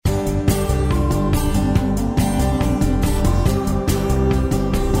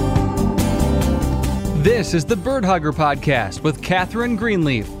This is the Bird Hugger Podcast with Catherine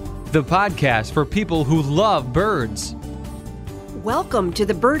Greenleaf, the podcast for people who love birds. Welcome to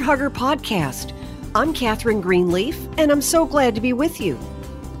the Bird Hugger Podcast. I'm Catherine Greenleaf, and I'm so glad to be with you.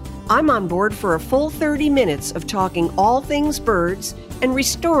 I'm on board for a full 30 minutes of talking all things birds and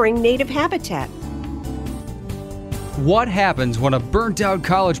restoring native habitat. What happens when a burnt-out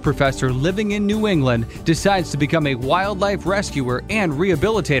college professor living in New England decides to become a wildlife rescuer and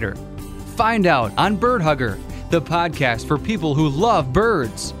rehabilitator? Find out on Bird Hugger, the podcast for people who love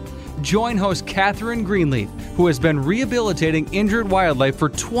birds. Join host Catherine Greenleaf, who has been rehabilitating injured wildlife for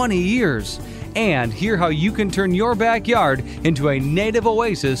 20 years, and hear how you can turn your backyard into a native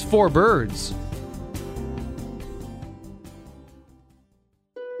oasis for birds.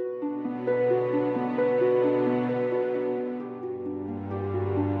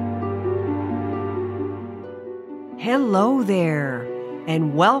 Hello there,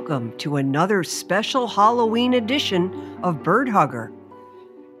 and welcome to another special Halloween edition of Bird Hugger.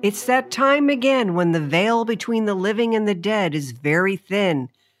 It's that time again when the veil between the living and the dead is very thin,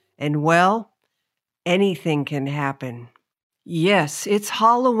 and well, anything can happen. Yes, it's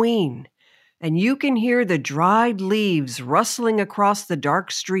Halloween, and you can hear the dried leaves rustling across the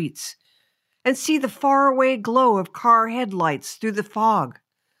dark streets, and see the faraway glow of car headlights through the fog,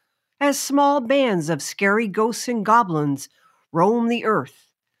 as small bands of scary ghosts and goblins roam the earth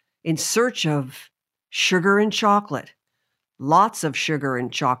in search of sugar and chocolate. Lots of sugar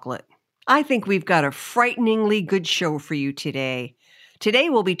and chocolate. I think we've got a frighteningly good show for you today. Today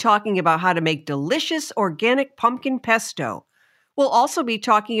we'll be talking about how to make delicious organic pumpkin pesto. We'll also be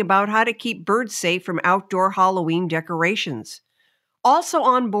talking about how to keep birds safe from outdoor Halloween decorations. Also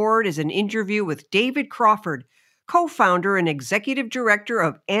on board is an interview with David Crawford, co-founder and executive director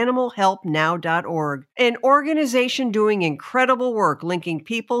of AnimalHelpNow.org, an organization doing incredible work linking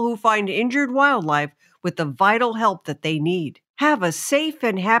people who find injured wildlife with the vital help that they need. Have a safe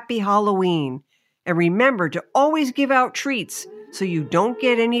and happy Halloween, and remember to always give out treats so you don't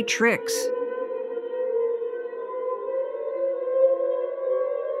get any tricks.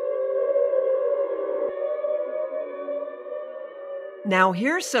 Now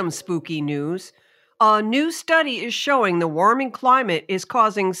here's some spooky news. A new study is showing the warming climate is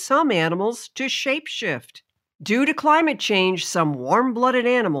causing some animals to shapeshift. Due to climate change, some warm-blooded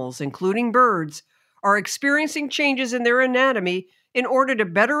animals, including birds, are experiencing changes in their anatomy in order to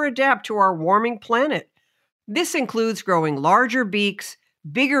better adapt to our warming planet. This includes growing larger beaks,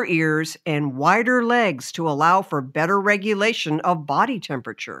 bigger ears, and wider legs to allow for better regulation of body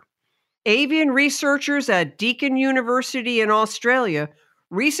temperature. Avian researchers at Deakin University in Australia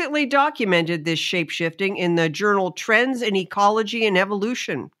recently documented this shapeshifting in the journal Trends in Ecology and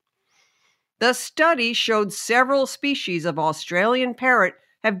Evolution. The study showed several species of Australian parrot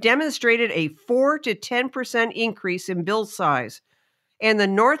have demonstrated a 4 to 10% increase in bill size, and the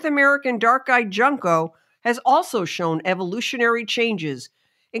North American dark-eyed junco has also shown evolutionary changes,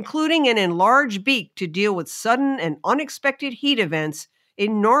 including an enlarged beak to deal with sudden and unexpected heat events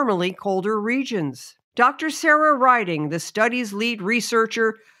in normally colder regions. Dr. Sarah Riding, the study's lead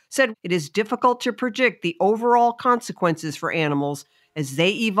researcher, said it is difficult to predict the overall consequences for animals as they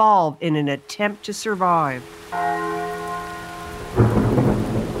evolve in an attempt to survive.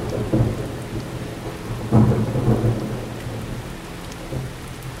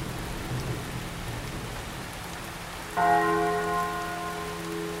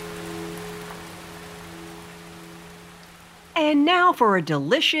 And now for a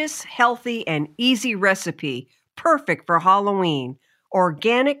delicious, healthy, and easy recipe, perfect for Halloween,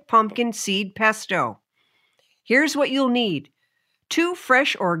 organic pumpkin seed pesto. Here's what you'll need. 2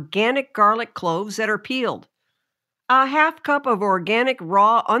 fresh organic garlic cloves that are peeled. A half cup of organic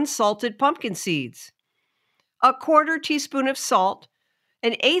raw unsalted pumpkin seeds. A 1/4 teaspoon of salt.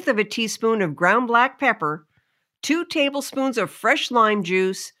 1/8 of a teaspoon of ground black pepper. 2 tablespoons of fresh lime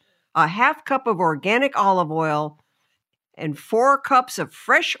juice. A half cup of organic olive oil, and 4 cups of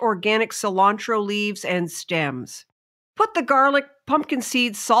fresh organic cilantro leaves and stems. Put the garlic, pumpkin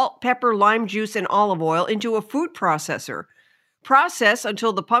seeds, salt, pepper, lime juice, and olive oil into a food processor. Process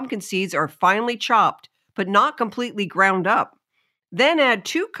until the pumpkin seeds are finely chopped, but not completely ground up. Then add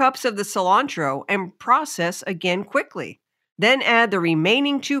 2 cups of the cilantro and process again quickly. Then add the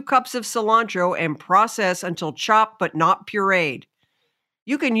remaining 2 cups of cilantro and process until chopped but not pureed.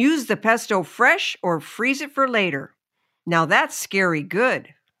 You can use the pesto fresh or freeze it for later. Now that's scary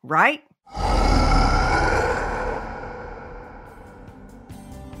good, right?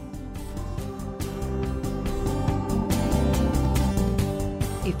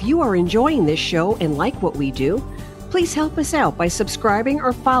 If you are enjoying this show and like what we do, please help us out by subscribing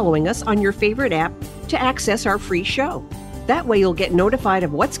or following us on your favorite app to access our free show. That way you'll get notified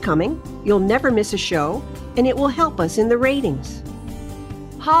of what's coming, you'll never miss a show, and it will help us in the ratings.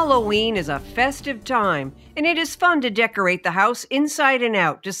 Halloween is a festive time, and it is fun to decorate the house inside and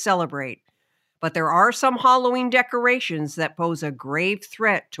out to celebrate. But there are some Halloween decorations that pose a grave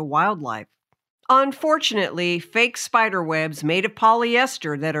threat to wildlife. Unfortunately, fake spider webs made of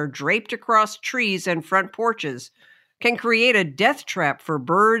polyester that are draped across trees and front porches can create a death trap for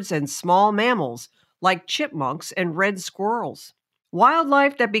birds and small mammals like chipmunks and red squirrels.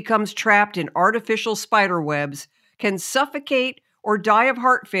 Wildlife that becomes trapped in artificial spider webs can suffocate or die of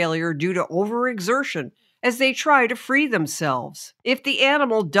heart failure due to overexertion as they try to free themselves. If the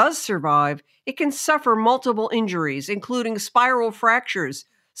animal does survive, it can suffer multiple injuries, including spiral fractures,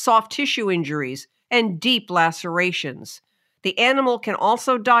 soft tissue injuries, and deep lacerations. The animal can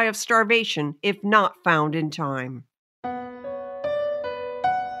also die of starvation if not found in time.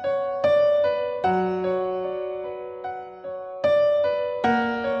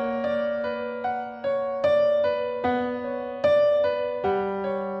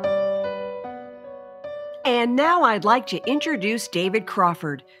 And now I'd like to introduce David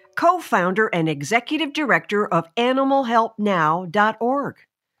Crawford, co-founder and executive director of AnimalHelpNow.org.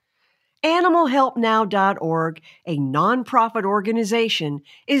 AnimalHelpNow.org, a nonprofit organization,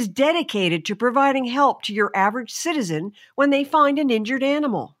 is dedicated to providing help to your average citizen when they find an injured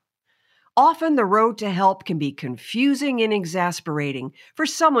animal. Often the road to help can be confusing and exasperating for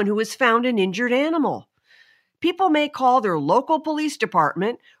someone who has found an injured animal. People may call their local police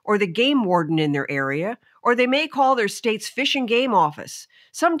department or the game warden in their area, or they may call their state's fish and game office.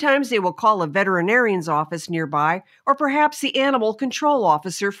 Sometimes they will call a veterinarian's office nearby, or perhaps the animal control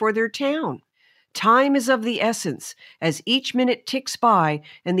officer for their town. Time is of the essence as each minute ticks by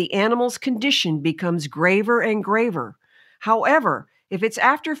and the animal's condition becomes graver and graver. However, if it's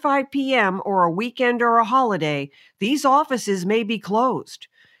after 5 p.m. or a weekend or a holiday, these offices may be closed.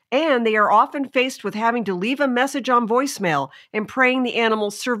 And they are often faced with having to leave a message on voicemail and praying the animal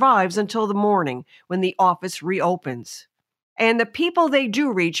survives until the morning when the office reopens. And the people they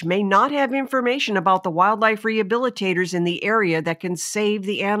do reach may not have information about the wildlife rehabilitators in the area that can save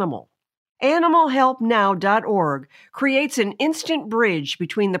the animal. AnimalHelpNow.org creates an instant bridge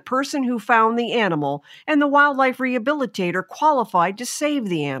between the person who found the animal and the wildlife rehabilitator qualified to save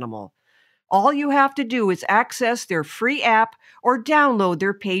the animal. All you have to do is access their free app or download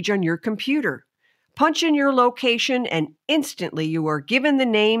their page on your computer. Punch in your location and instantly you are given the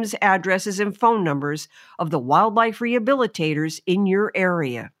names, addresses, and phone numbers of the wildlife rehabilitators in your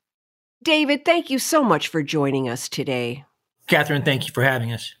area. David, thank you so much for joining us today. Catherine, thank you for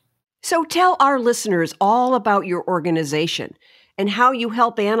having us. So tell our listeners all about your organization and how you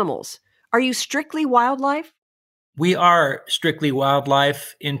help animals. Are you strictly wildlife? We are strictly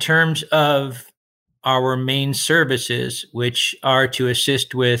wildlife in terms of our main services, which are to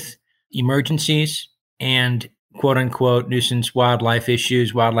assist with emergencies and quote unquote nuisance wildlife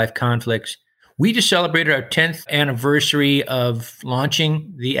issues, wildlife conflicts. We just celebrated our 10th anniversary of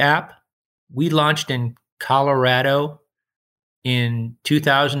launching the app. We launched in Colorado in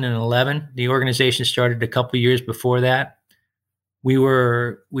 2011. The organization started a couple of years before that. We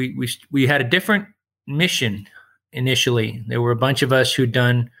had a different mission. Initially, there were a bunch of us who'd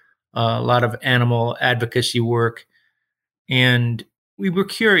done a lot of animal advocacy work, and we were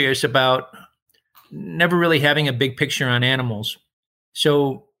curious about never really having a big picture on animals.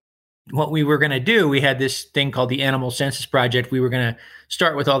 So what we were going to do, we had this thing called the Animal Census Project. We were going to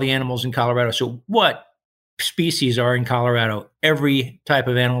start with all the animals in Colorado. So what species are in Colorado? Every type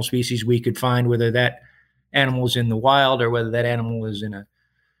of animal species we could find, whether that animal is in the wild or whether that animal is in a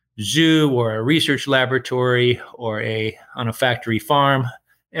zoo or a research laboratory or on a factory farm.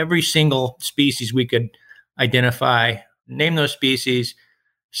 Every single species we could identify, name those species,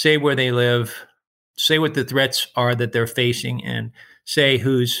 say where they live, say what the threats are that they're facing, and say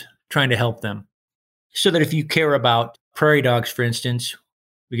who's trying to help them. So that if you care about prairie dogs, for instance,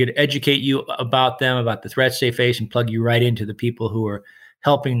 we could educate you about them, about the threats they face, and plug you right into the people who are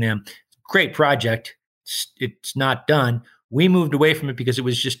helping them. Great project. It's not done. We moved away from it because it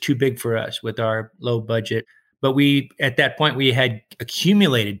was just too big for us with our low budget. But at that point, we had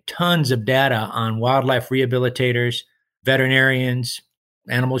accumulated tons of data on wildlife rehabilitators, veterinarians,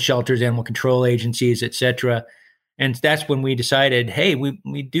 animal shelters, animal control agencies, et cetera. And that's when we decided, hey,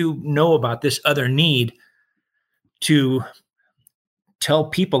 we do know about this other need to tell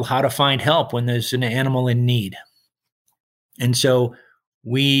people how to find help when there's an animal in need. And so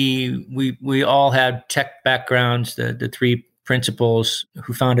we all had tech backgrounds, the three principals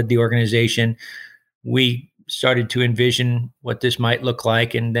who founded the organization. We started to envision what this might look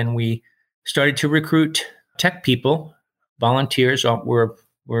like, and then we started to recruit tech people, volunteers.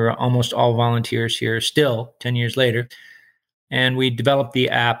 We're almost all volunteers here still 10 years later. And we developed the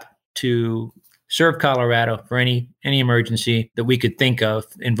app to serve Colorado for any emergency that we could think of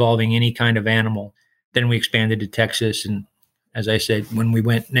involving any kind of animal. Then we expanded to Texas. And as I said, when we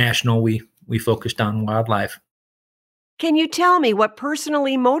went national, we focused on wildlife. Can you tell me what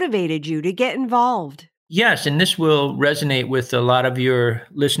personally motivated you to get involved? Yes, and this will resonate with a lot of your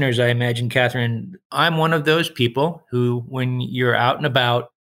listeners, I imagine, Catherine. I'm one of those people who, when you're out and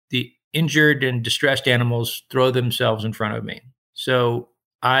about, the injured and distressed animals throw themselves in front of me. So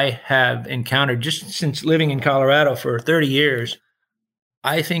I have encountered, just since living in Colorado for 30 years,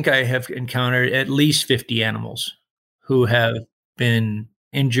 I think I have encountered at least 50 animals who have been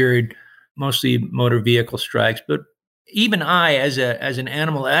injured, mostly motor vehicle strikes. But even I, as an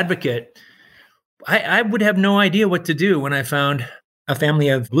animal advocate, I would have no idea what to do when I found a family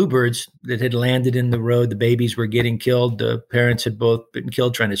of bluebirds that had landed in the road. The babies were getting killed. The parents had both been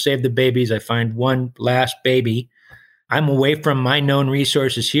killed trying to save the babies. I find one last baby. I'm away from my known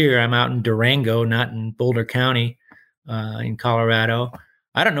resources here. I'm out in Durango, not in Boulder County, in Colorado.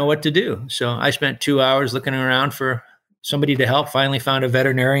 I don't know what to do. So I spent 2 hours looking around for somebody to help. Finally found a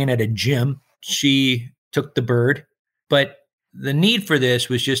veterinarian at a gym. She took the bird. But the need for this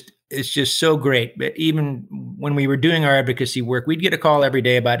it's just so great. But even when we were doing our advocacy work, we'd get a call every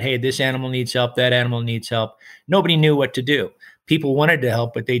day about, hey, this animal needs help, that animal needs help. Nobody knew what to do. People wanted to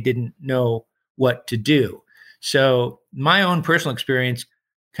help, but they didn't know what to do. So my own personal experience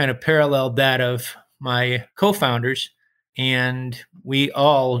kind of paralleled that of my co-founders, and we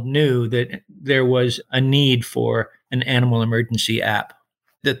all knew that there was a need for an animal emergency app.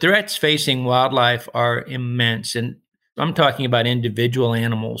 The threats facing wildlife are immense, and I'm talking about individual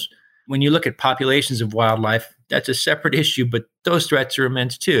animals. When you look at populations of wildlife, that's a separate issue, but those threats are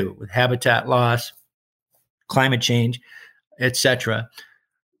immense too, with habitat loss, climate change, etc.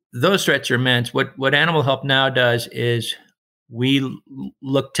 Those threats are immense. What Animal Help Now does is we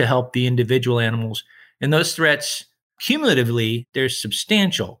look to help the individual animals, and those threats cumulatively, they're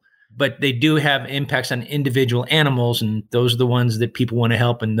substantial, but they do have impacts on individual animals, and those are the ones that people want to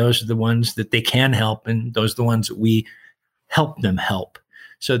help, and those are the ones that they can help, and those are the ones that we help them help.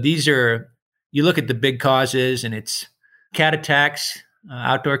 So these are, you look at the big causes, and it's cat attacks,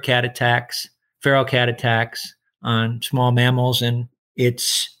 outdoor cat attacks, feral cat attacks on small mammals, and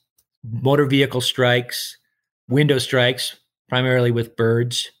it's motor vehicle strikes, window strikes, primarily with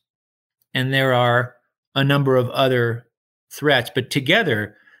birds. And there are a number of other threats, but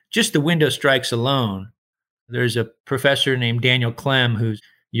together, just the window strikes alone, there's a professor named Daniel Clem, who's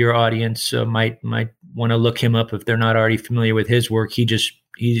your audience might want to look him up if they're not already familiar with his work.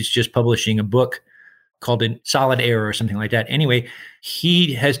 He's just publishing a book called Solid Error or something like that. Anyway,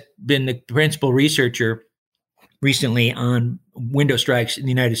 he has been the principal researcher recently on window strikes in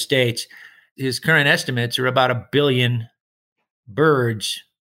the United States. His current estimates are about 1 billion birds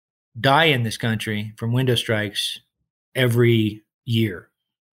die in this country from window strikes every year.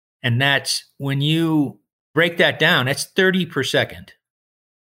 And that's, when you break that down, that's 30 per second,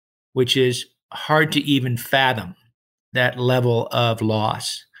 which is hard to even fathom that level of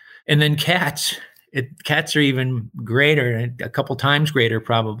loss. And then cats are even greater, a couple times greater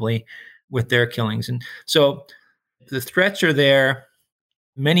probably, with their killings. And so the threats are there.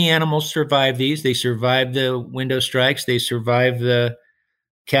 Many animals survive these. They survive the window strikes. They survive the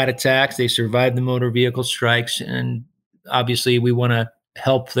cat attacks. They survive the motor vehicle strikes. And obviously we want to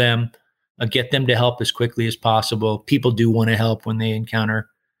help them, get them to help as quickly as possible. People do want to help when they encounter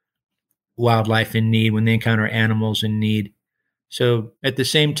wildlife in need, when they encounter animals in need. So at the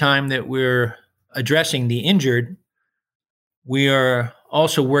same time that we're addressing the injured, we are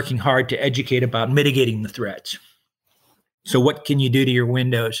also working hard to educate about mitigating the threats. So what can you do to your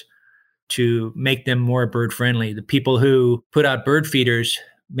windows to make them more bird friendly? The people who put out bird feeders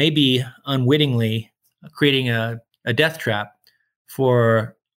may be unwittingly creating a death trap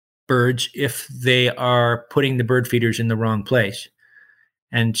for birds if they are putting the bird feeders in the wrong place.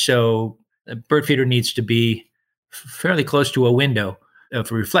 And so a bird feeder needs to be fairly close to a window, a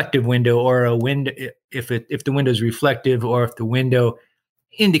reflective window, or a window if the window is reflective, or if the window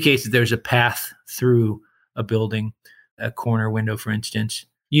indicates that there's a path through a building, a corner window, for instance.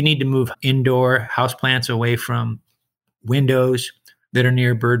 You need to move indoor houseplants away from windows that are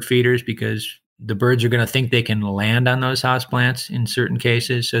near bird feeders, because the birds are going to think they can land on those houseplants in certain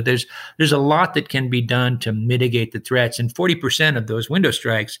cases. So there's a lot that can be done to mitigate the threats. And 40% of those window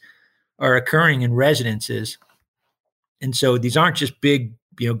strikes are occurring in residences. And so these aren't just big,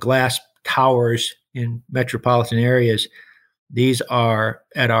 glass towers in metropolitan areas. These are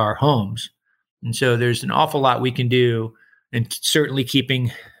at our homes. And so there's an awful lot we can do, and certainly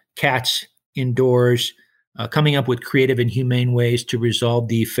keeping cats indoors, coming up with creative and humane ways to resolve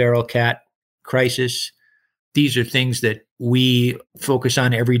the feral cat crisis. These are things that we focus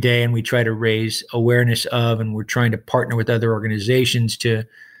on every day, and we try to raise awareness of, and we're trying to partner with other organizations to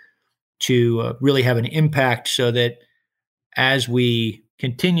really have an impact, so that as we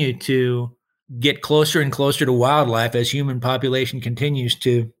continue to get closer and closer to wildlife, as human population continues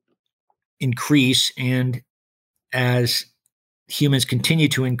to increase, and as humans continue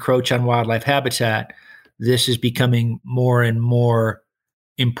to encroach on wildlife habitat, this is becoming more and more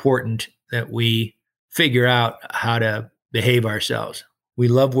important that we figure out how to behave ourselves. We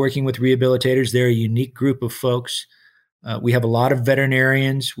love working with rehabilitators. They're a unique group of folks. We have a lot of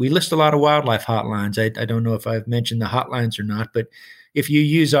veterinarians. We list a lot of wildlife hotlines. I don't know if I've mentioned the hotlines or not, but if you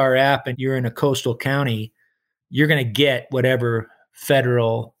use our app and you're in a coastal county, you're going to get whatever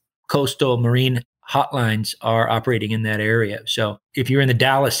federal coastal marine hotlines are operating in that area. So if you're in the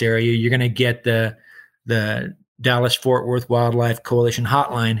Dallas area, you're going to get the Dallas-Fort Worth Wildlife Coalition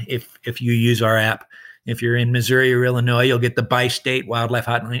hotline if you use our app. If you're in Missouri or Illinois, you'll get the Bi-State Wildlife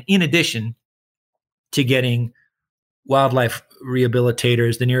Hotline, in addition to getting wildlife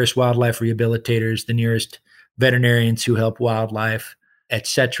rehabilitators, the nearest wildlife rehabilitators, the nearest veterinarians who help wildlife,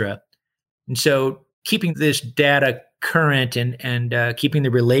 etc. And so keeping this data current and keeping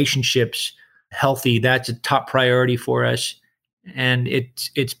the relationships healthy, that's a top priority for us. And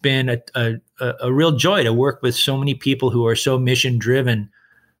it's been a real joy to work with so many people who are so mission driven,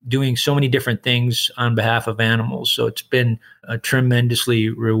 doing so many different things on behalf of animals. So it's been a tremendously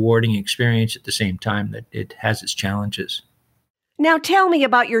rewarding experience at the same time that it has its challenges. Now tell me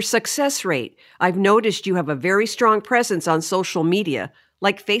about your success rate. I've noticed you have a very strong presence on social media,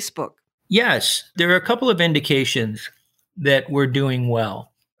 like Facebook. Yes, there are a couple of indications that we're doing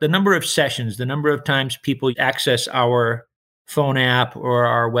well. The number of sessions, the number of times people access our phone app or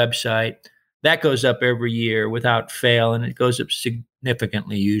our website, that goes up every year without fail, and it goes up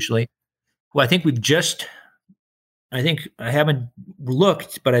significantly usually. Well, I haven't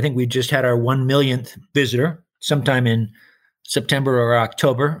looked, but I think we just had our 1 millionth visitor sometime in September or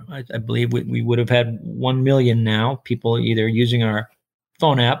October. I believe we would have had 1 million now, people either using our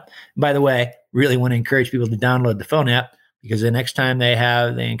phone app. By the way, really want to encourage people to download the phone app, because the next time they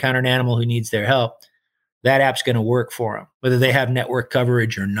encounter an animal who needs their help, that app's going to work for them, whether they have network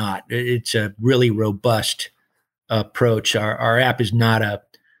coverage or not. It's a really robust approach. Our app is not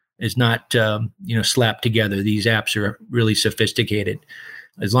slapped together. These apps are really sophisticated.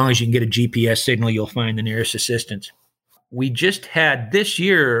 As long as you can get a GPS signal, you'll find the nearest assistance. We just had this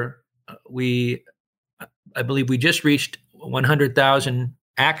year, I believe we just reached 100,000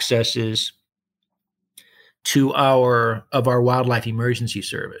 accesses to our wildlife emergency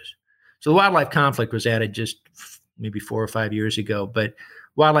service. So the wildlife conflict was added just maybe 4 or 5 years ago, but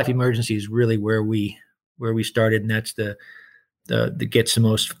wildlife emergency is really where we started, and that's the gets the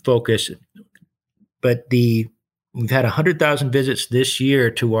most focus. But we've had 100,000 visits this year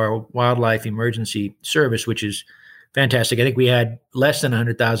to our wildlife emergency service, which is fantastic. I think we had less than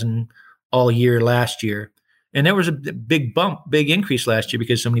 100,000 all year last year. And there was a big increase last year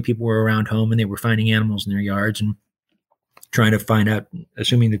because so many people were around home and they were finding animals in their yards and trying to find out,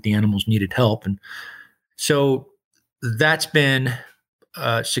 assuming that the animals needed help. And so that's been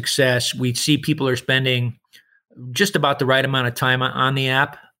a success. We see people are spending just about the right amount of time on the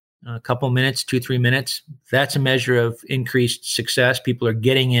app, a couple minutes, 2-3 minutes. That's a measure of increased success. People are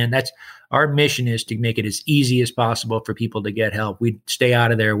getting in. That's our mission, is to make it as easy as possible for people to get help. We stay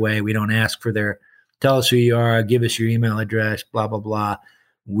out of their way. We don't ask for tell us who you are, give us your email address, blah, blah, blah.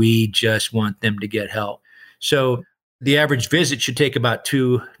 We just want them to get help. So the average visit should take about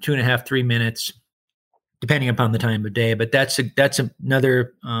 2.5, 3 minutes, depending upon the time of day. But that's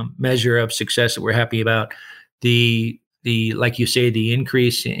another measure of success that we're happy about. The like you say, the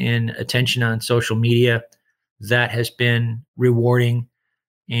increase in attention on social media, that has been rewarding.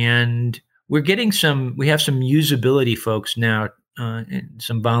 And we have some usability folks now,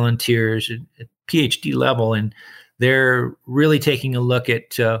 some volunteers at PhD level, and they're really taking a look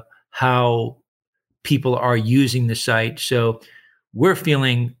at how people are using the site. So we're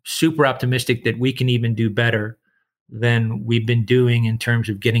feeling super optimistic that we can even do better than we've been doing in terms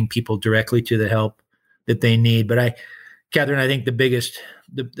of getting people directly to the help that they need. But Catherine, I think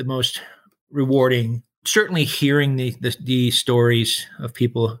the most rewarding, certainly hearing the stories of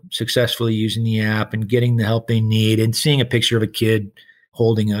people successfully using the app and getting the help they need, and seeing a picture of a kid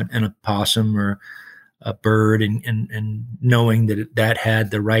holding an opossum or a bird and knowing that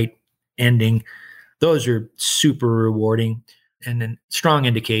had the right ending. Those are super rewarding. and a strong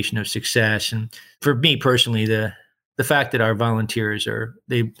indication of success. And for me personally, the fact that our volunteers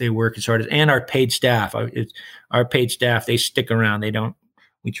they work as hard as, and our paid staff, they stick around.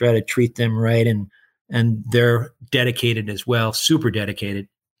 We try to treat them right, and they're dedicated as well, super dedicated.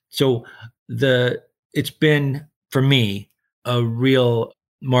 So it's been for me a real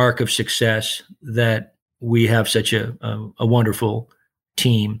mark of success that we have such a wonderful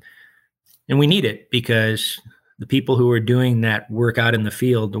team, and we need it because the people who are doing that work out in the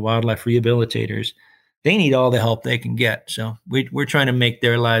field, the wildlife rehabilitators, they need all the help they can get. So we're trying to make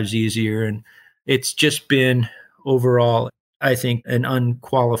their lives easier. And it's just been overall, I think, an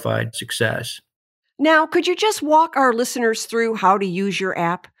unqualified success. Now, could you just walk our listeners through how to use your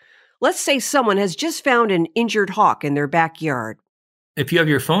app? Let's say someone has just found an injured hawk in their backyard. If you have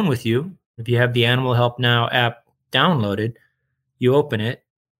your phone with you, if you have the Animal Help Now app downloaded, you open it,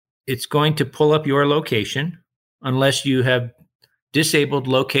 it's going to pull up your location unless you have disabled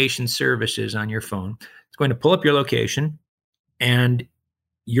location services on your phone. It's going to pull up your location, and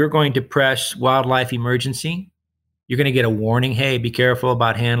you're going to press wildlife emergency. You're going to get a warning. Hey, be careful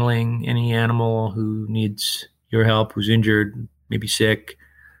about handling any animal who needs your help, who's injured, maybe sick.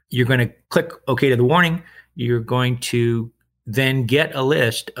 You're going to click OK to the warning. You're going to then get a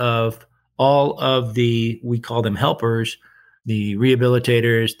list of all of we call them helpers, the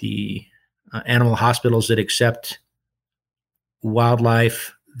rehabilitators, the animal hospitals that accept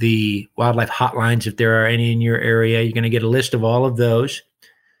wildlife, the wildlife hotlines, if there are any in your area. You're going to get a list of all of those,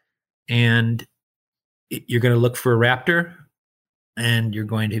 and you're going to look for a raptor, and you're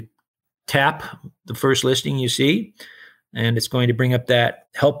going to tap the first listing you see, and it's going to bring up that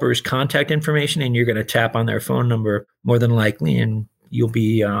helper's contact information, and you're going to tap on their phone number more than likely, and you'll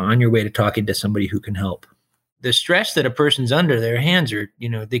be on your way to talking to somebody who can help. The stress that a person's under, their hands are,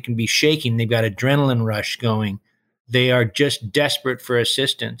 they can be shaking. They've got adrenaline rush going. They are just desperate for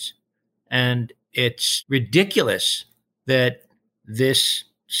assistance. And it's ridiculous that this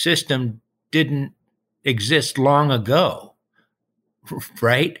system didn't exist long ago,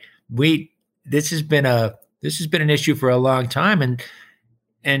 right? This has been an issue for a long time,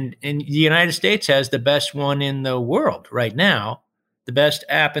 and the United States has the best one in the world right now, the best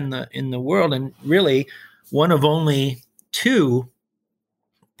app in the world, and really one of only 2,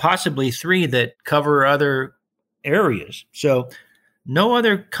 possibly 3 that cover other areas. So no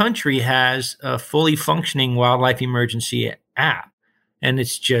other country has a fully functioning wildlife emergency app, and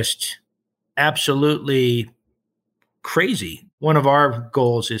it's just absolutely crazy. One of our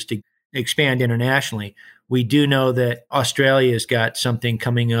goals is to expand internationally. We do know that Australia's got something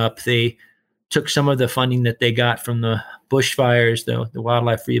coming up. They took some of the funding that they got from the bushfires, the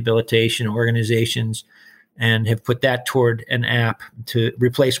wildlife rehabilitation organizations, and have put that toward an app to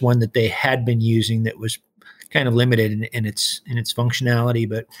replace one that they had been using that was kind of limited in its functionality.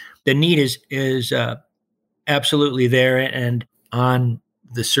 But the need is absolutely there, and on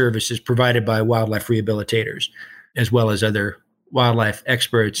the services provided by wildlife rehabilitators, as well as other wildlife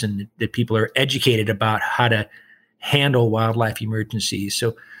experts, and that people are educated about how to handle wildlife emergencies.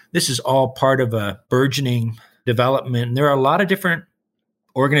 So this is all part of a burgeoning development. And there are a lot of different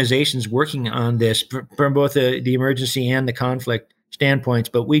organizations working on this from both the emergency and the conflict standpoints,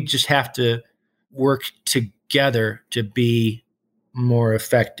 but we just have to work together to be more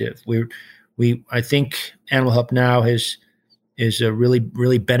effective. I think Animal Help Now is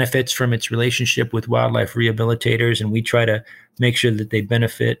really benefits from its relationship with wildlife rehabilitators, and we try to make sure that they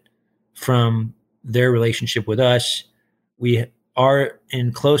benefit from their relationship with us. We are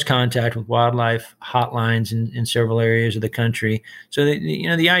in close contact with wildlife hotlines in several areas of the country. So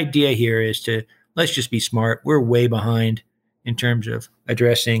the idea here is let's just be smart. We're way behind in terms of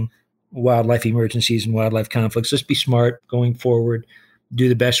addressing wildlife emergencies and wildlife conflicts. Let's be smart going forward, do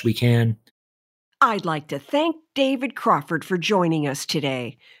the best we can. I'd like to thank David Crawford for joining us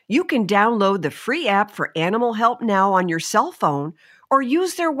today. You can download the free app for Animal Help Now on your cell phone or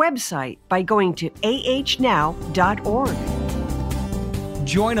use their website by going to ahnow.org.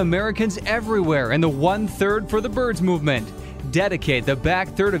 Join Americans everywhere in the 1/3 for the Birds movement. Dedicate the back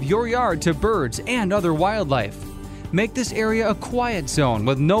third of your yard to birds and other wildlife. Make this area a quiet zone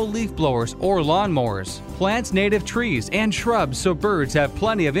with no leaf blowers or lawnmowers. Plant native trees and shrubs so birds have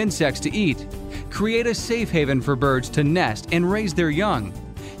plenty of insects to eat. Create a safe haven for birds to nest and raise their young.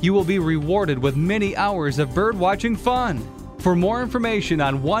 You will be rewarded with many hours of bird watching fun. For more information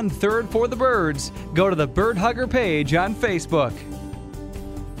on 1/3 for the Birds, go to the Bird Hugger page on Facebook.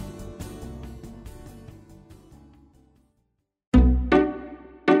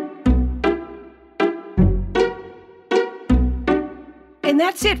 And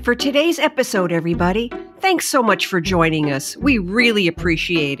that's it for today's episode, everybody. Thanks so much for joining us. We really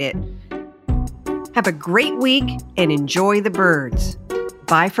appreciate it. Have a great week and enjoy the birds.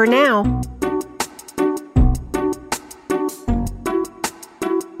 Bye for now.